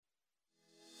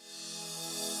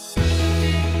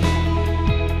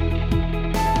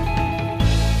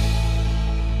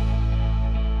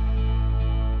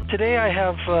Today I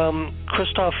have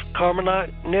Christoph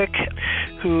Karmanik,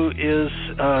 who is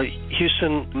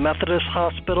Houston Methodist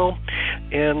Hospital,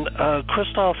 and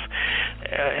Christoph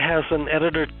has an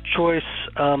editor choice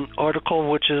article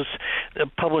which is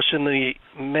published in the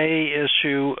May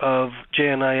issue of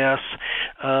JNIS.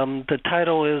 The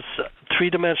title is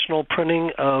Three-Dimensional Printing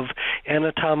of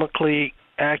Anatomically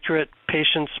Accurate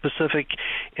Patient-Specific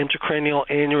Intracranial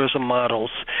Aneurysm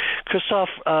Models. Christoph,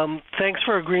 thanks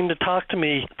for agreeing to talk to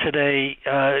me today.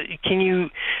 Can you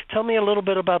tell me a little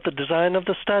bit about the design of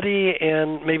the study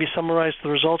and maybe summarize the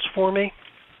results for me?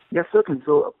 Yes, certainly.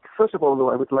 So first of all,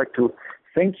 though, I would like to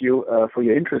thank you for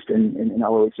your interest in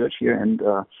our research here, and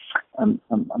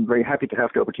I'm very happy to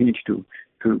have the opportunity to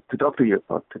talk to you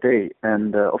about today.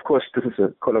 And of course, this is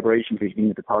a collaboration between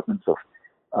the departments of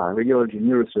radiology,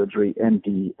 neurosurgery, and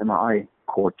the MRI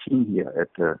core team here at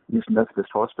the Houston Methodist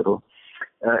Hospital,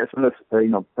 as well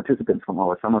as participants from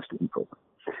our summer student program.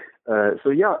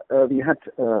 We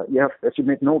have, as you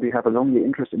may know, we have a long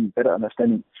interest in better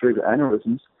understanding cerebral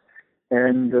aneurysms,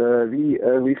 and we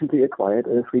recently acquired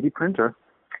a 3D printer,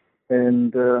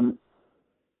 and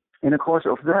in the course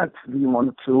of that, we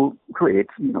wanted to create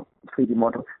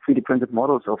 3D printed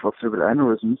models of cerebral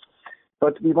aneurysms.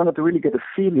 But we wanted to really get a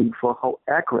feeling for how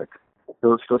accurate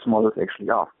those models actually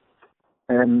are.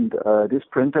 And this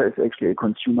printer is actually a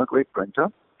consumer-grade printer.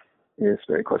 It's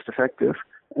very cost-effective.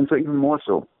 And so even more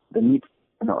so, the need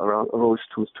arose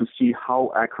to see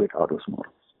how accurate are those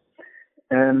models.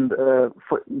 And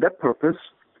for that purpose,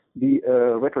 we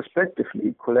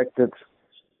retrospectively collected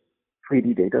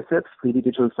 3D data sets, 3D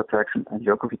digital subtraction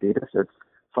angiography data sets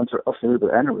of cerebral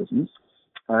aneurysms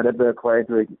that were acquired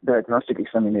during diagnostic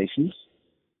examinations.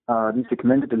 We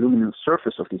segmented the luminal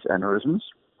surface of these aneurysms,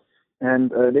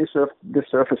 and this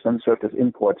surface then served as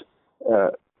input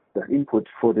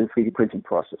for the 3D printing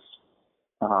process.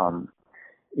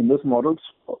 In those models,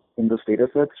 in those data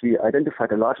sets, we identified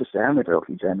the largest diameter of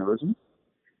each aneurysm,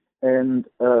 and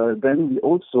then we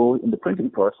also, in the printing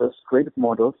process, created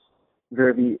models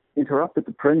where we interrupted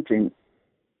the printing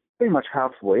pretty much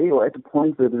halfway, or at the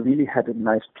point where we really had a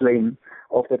nice plane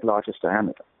of that largest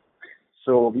diameter.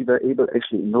 So we were able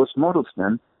actually in those models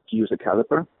then to use a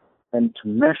caliper and to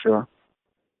measure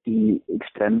the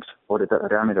extent or the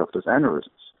diameter of those aneurysms.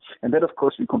 And that, of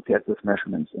course, we compared with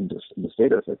measurements in those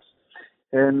data sets.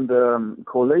 And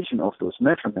correlation of those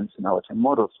measurements in our 10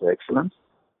 models were excellent.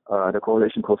 The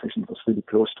correlation coefficient was really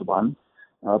close to 1,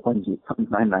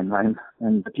 0.999,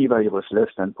 and the p-value was less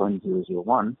than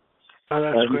 0.001. Oh,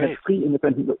 that's great. We had 3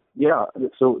 independent. Yeah,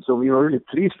 so we were really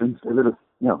pleased and a little,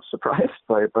 surprised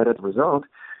by that result.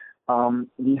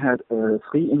 We had 3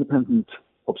 independent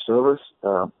observers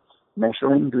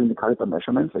doing the caliper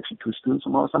measurements. Actually, 2 students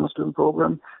from our summer student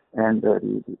program, and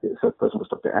the third person was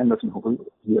Dr. Anderson, who was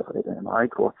here at the MRI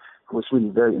core, who was really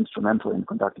very instrumental in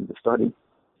conducting the study.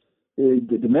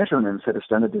 The measurements had a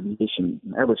standard deviation,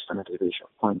 an average standard deviation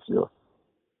of 0.02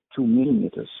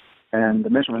 millimeters. And the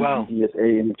measurement in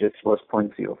DSA images was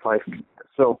 0.05 millimeters.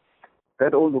 So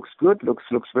that all looks good,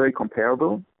 looks very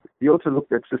comparable. We also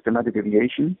looked at systematic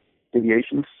deviations,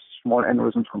 small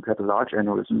aneurysms compared to large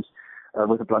aneurysms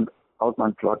with a blunt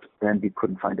outline plot, and we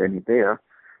couldn't find any there.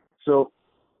 So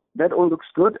that all looks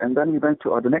good. And then we went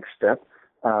to the next step.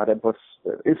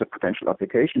 Is a potential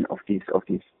application of these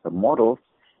models.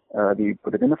 We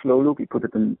put it in a flow loop. We put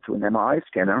it into an MRI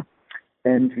scanner,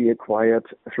 and we acquired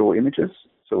flow images.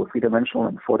 So 3-dimensional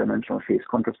and 4-dimensional phase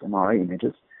contrast MRI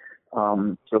images.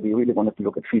 So we really wanted to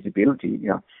look at feasibility,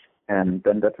 and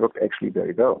then that worked actually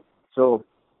very well. So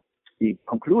we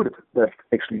concluded that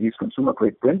actually these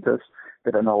consumer-grade printers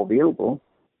that are now available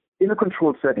in a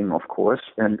controlled setting, of course,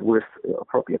 and with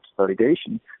appropriate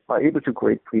validation, are able to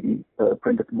create 3D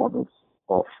printed models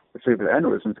of cerebral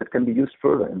aneurysms that can be used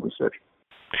further in research.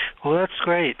 Well, that's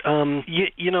great.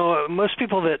 Most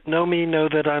people that know me know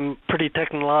that I'm pretty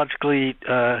technologically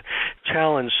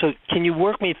challenged. So can you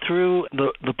work me through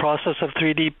the process of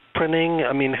 3D printing?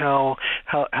 I mean, how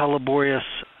laborious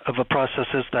of a process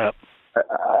is that?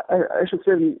 I should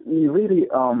say we really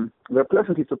were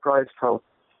pleasantly surprised how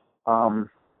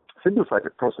simplified the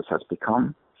process has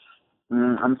become.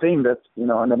 I'm saying that,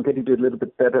 and I'm getting to a little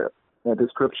bit better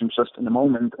description just in a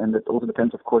moment, and it also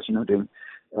depends, of course,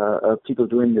 people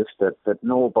doing this that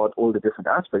know about all the different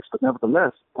aspects. But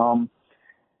nevertheless,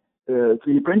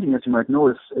 3D printing, as you might know,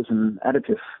 is an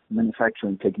additive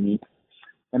manufacturing technique.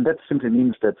 And that simply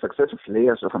means that successive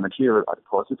layers of a material are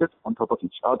deposited on top of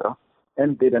each other,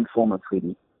 and they then form a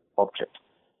 3D object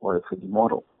or a 3D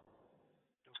model.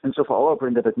 And so for our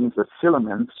printer, that means that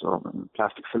filaments, or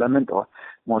plastic filament, or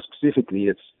more specifically,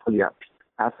 it's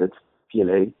polyacid,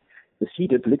 PLA, is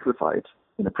heated, liquefied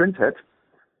in a print head,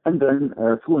 and then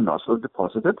through a nozzle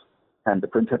deposited, and the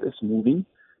print head is moving,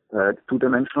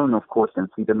 two-dimensional, and of course then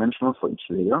three-dimensional for each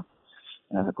layer,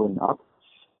 going up.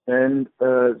 And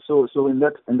so in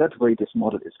that way, this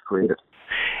model is created.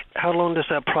 How long does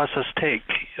that process take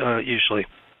usually?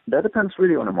 That depends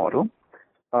really on the model.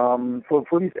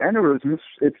 For these aneurysms,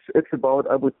 it's about,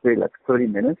 I would say, like 30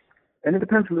 minutes, and it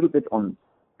depends a little bit on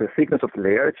the thickness of the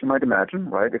layer, as you might imagine,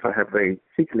 right? If I have very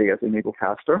thick layers, they may go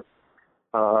faster.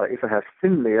 If I have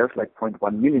thin layers, like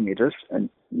 0.1 millimeters, and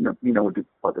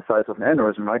about the size of an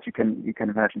aneurysm, right? You can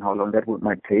imagine how long that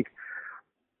might take.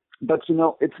 But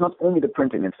it's not only the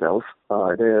printing itself.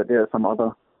 There are some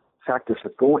other factors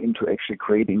that go into actually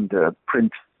creating the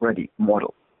print-ready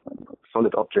model. A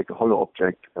solid object, a hollow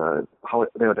object,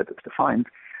 however that is defined,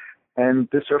 and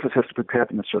this surface has to be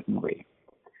prepared in a certain way.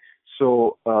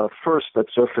 So first, that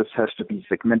surface has to be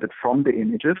segmented from the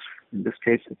images. In this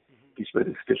case, these were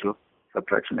the digital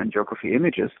subtraction and geography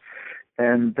images,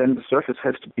 and then the surface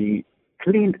has to be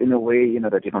cleaned in a way,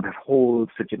 that you don't have holes,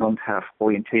 that you don't have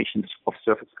orientations of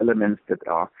surface elements that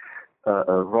are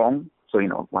wrong. So,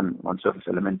 one surface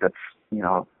element that's,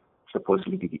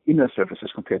 supposedly the inner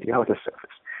surfaces compared to the outer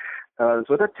surface.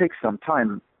 So that takes some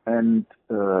time, and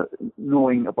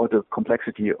knowing about the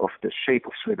complexity of the shape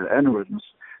of cerebral aneurysms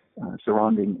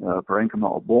surrounding parenchyma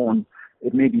or bone,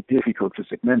 it may be difficult to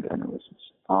segment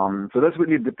aneurysms. So that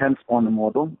really depends on the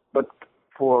model, but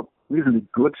for reasonably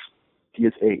good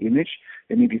TSA image,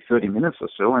 it may be 30 minutes or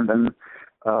so, and then,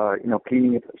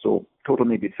 cleaning it, so total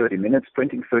maybe 30 minutes,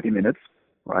 printing 30 minutes,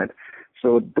 right?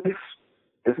 So this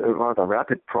is a rather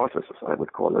rapid process, as I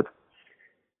would call it.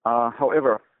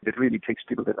 However, it really takes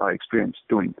people that are experienced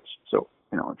doing this. So,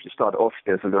 if you start off,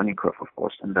 there's a learning curve, of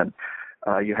course, and then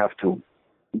you have to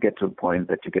get to a point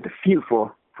that you get a feel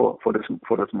for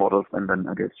those models, and then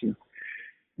I guess you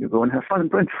go and have fun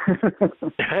and print.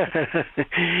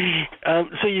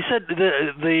 So you said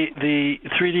the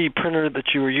 3D printer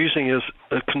that you were using is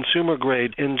a consumer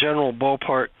grade. In general,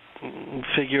 ballpark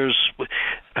figures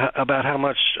about how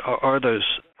much are those?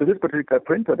 So this particular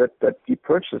printer that we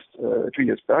purchased 3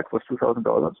 years back was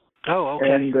 $2,000. Oh,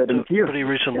 okay. And the material, pretty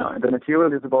recently. Yeah, the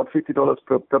material is about $50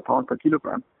 per pound per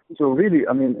kilogram. So really,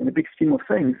 in the big scheme of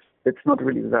things, it's not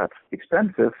really that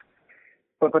expensive.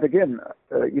 But again,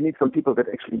 you need some people that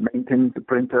actually maintain the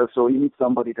printer. So you need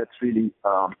somebody that's really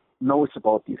knows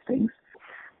about these things.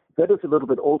 That is a little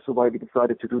bit also why we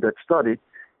decided to do that study.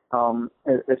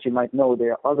 As you might know,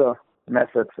 there are other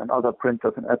methods and other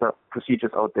printers and other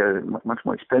procedures out there much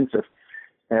more expensive.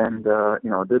 And,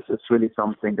 this is really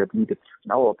something that needed,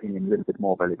 in our opinion, a little bit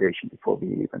more validation before we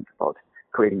even about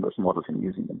creating those models and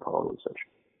using them for our research.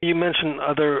 You mentioned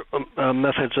other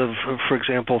methods of, for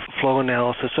example, flow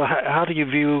analysis. So how do you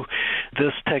view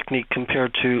this technique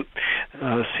compared to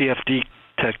CFD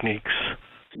techniques?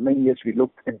 Many years we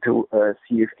looked into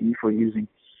CFD for using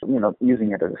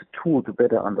it as a tool to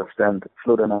better understand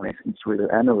flow dynamics in cerebral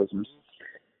aneurysms.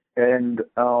 And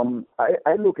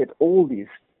I look at all these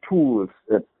tools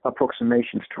as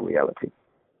approximations to reality.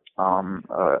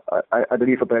 I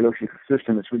believe a biological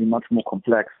system is really much more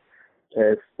complex,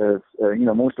 as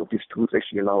most of these tools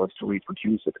actually allow us to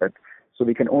reproduce it, so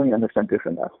we can only understand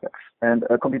different aspects. And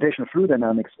computational fluid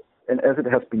dynamics, and as it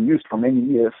has been used for many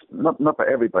years, not by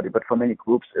everybody, but for many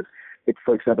groups, it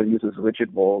for example uses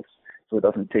rigid walls, so it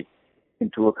doesn't take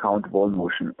into account wall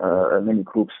motion. Many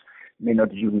groups may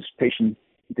not use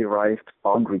patient-derived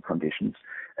boundary conditions,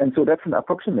 and so that's an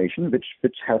approximation which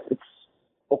it's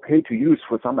okay to use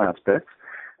for some aspects,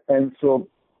 and so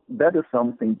that is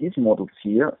something these models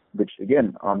here, which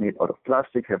again are made out of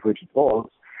plastic, have rigid walls,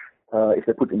 if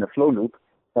they're put in a flow loop,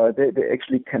 they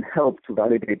actually can help to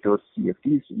validate those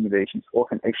CFD simulations, or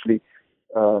can actually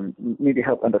maybe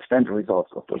help understand the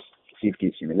results of those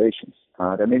CFD simulations.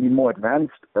 There may be more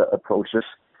advanced approaches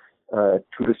to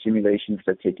the simulations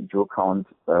that take into account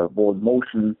wall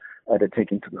motion, that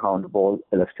take into account wall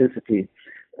elasticity,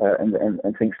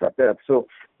 and things like that. So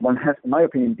one has, in my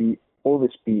opinion,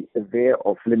 always be aware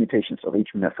of limitations of each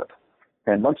method.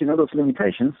 And once you know those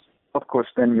limitations, of course,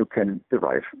 then you can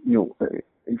derive new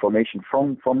information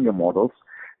from your models,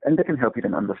 and they can help you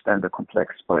then understand the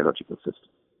complex biological system.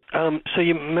 So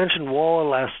you mentioned wall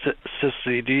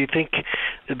elasticity. Do you think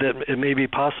that it may be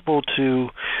possible to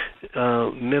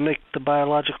mimic the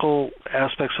biological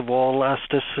aspects of wall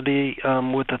elasticity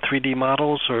with the 3D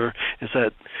models, or is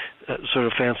that sort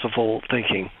of fanciful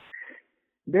thinking?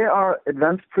 There are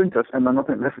advanced printers, and I'm not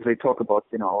necessarily talk about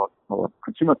our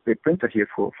consumer-grade printer here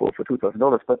for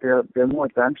 $2,000, but there are more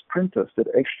advanced printers that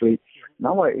actually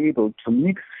now are able to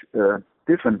mix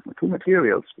two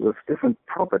materials with different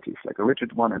properties, like a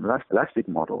rigid one and elastic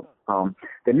model.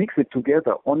 They mix it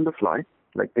together on the fly.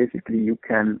 Like basically you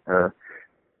can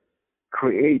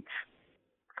create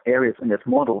areas in this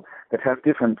model that have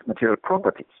different material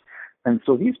properties. And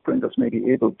so these printers may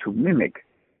be able to mimic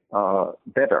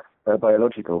better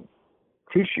biological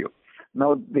tissue.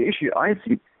 Now, the issue I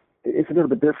see is a little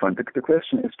bit different. The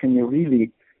question is, can you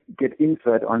really get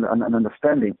insight on an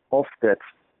understanding of that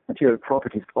material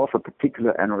properties of a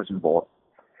particular aneurysm wall?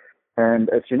 And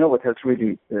as you know, what has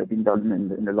really been done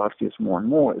in the last years more and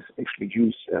more is actually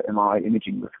use MRI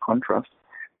imaging with contrast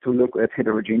to look at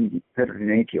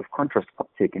heterogeneity of contrast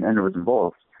uptake in aneurysm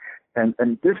walls. And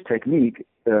this technique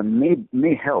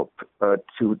may help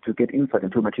to get insight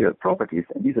into material properties,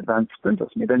 and these advanced printers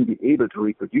may then be able to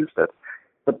reproduce that.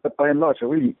 But by and large, I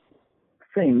really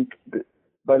think that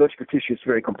biological tissue is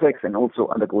very complex and also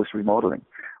undergoes remodeling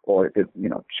or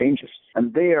changes.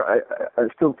 And there, I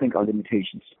still think are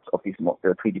limitations of these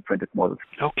 3D printed models.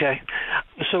 Okay.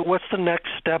 So what's the next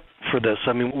step for this?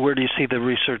 I mean, where do you see the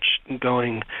research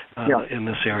going in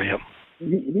this area?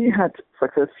 We had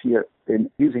success here in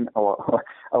using our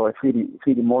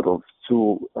 3D models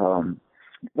to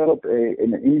develop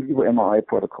an in vivo MRI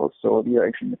protocol. So we are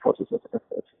actually in the process of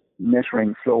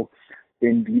measuring flow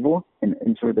in vivo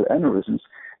in cerebral aneurysms.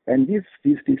 And these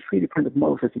 3D printed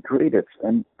models that we created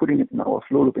and putting it in our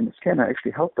flow loop in the scanner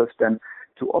actually helped us then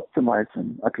to optimize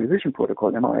an acquisition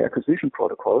protocol, MRI acquisition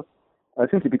protocol,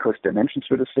 simply because dimensions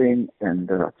were the same and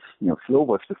flow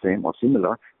was the same or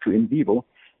similar to in vivo.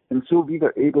 And so we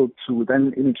were able to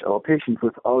then image our patients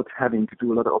without having to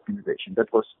do a lot of optimization.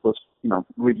 That was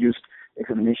reduced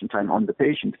examination time on the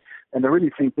patient. And I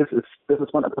really think this is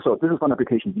one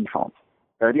application we found.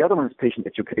 The other one is patient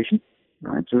education,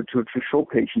 right? To show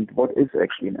patient what is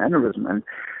actually an aneurysm, and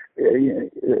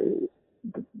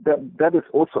that is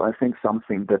also, I think,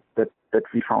 something that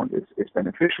we found is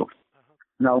beneficial.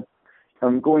 Now,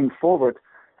 going forward.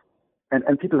 And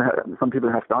some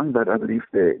people have done that. I believe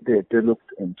they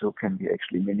looked into can be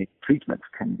actually mimic treatments,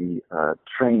 can be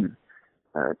train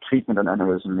treatment on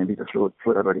aneurysm, maybe the fluid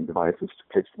diverting devices, to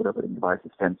place fluid diverting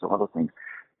devices, stents, or other things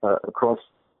across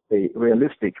a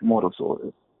realistic model,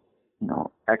 so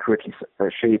accurately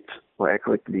shaped or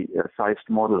accurately sized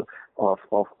model of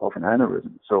an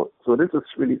aneurysm. So this is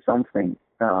really something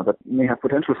that may have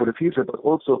potential for the future, but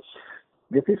also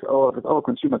with our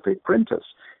consumer-grade printers,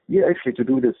 we are actually to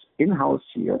do this in-house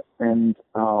here, and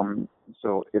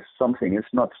so if something is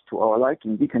not to our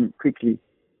liking, we can quickly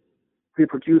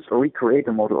reproduce or recreate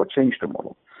a model or change the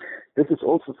model. This is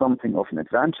also something of an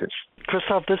advantage.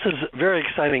 Christoph, this is very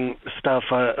exciting stuff.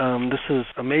 This is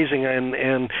amazing,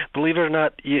 and believe it or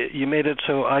not, you made it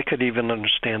so I could even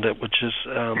understand it, which is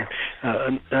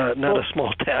not a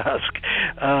small task.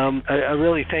 I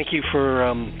really thank you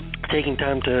for taking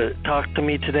time to talk to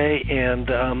me today, and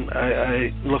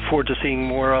I look forward to seeing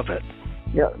more of it.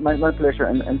 Yeah, my pleasure,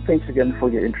 and thanks again for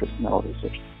your interest in our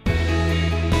research.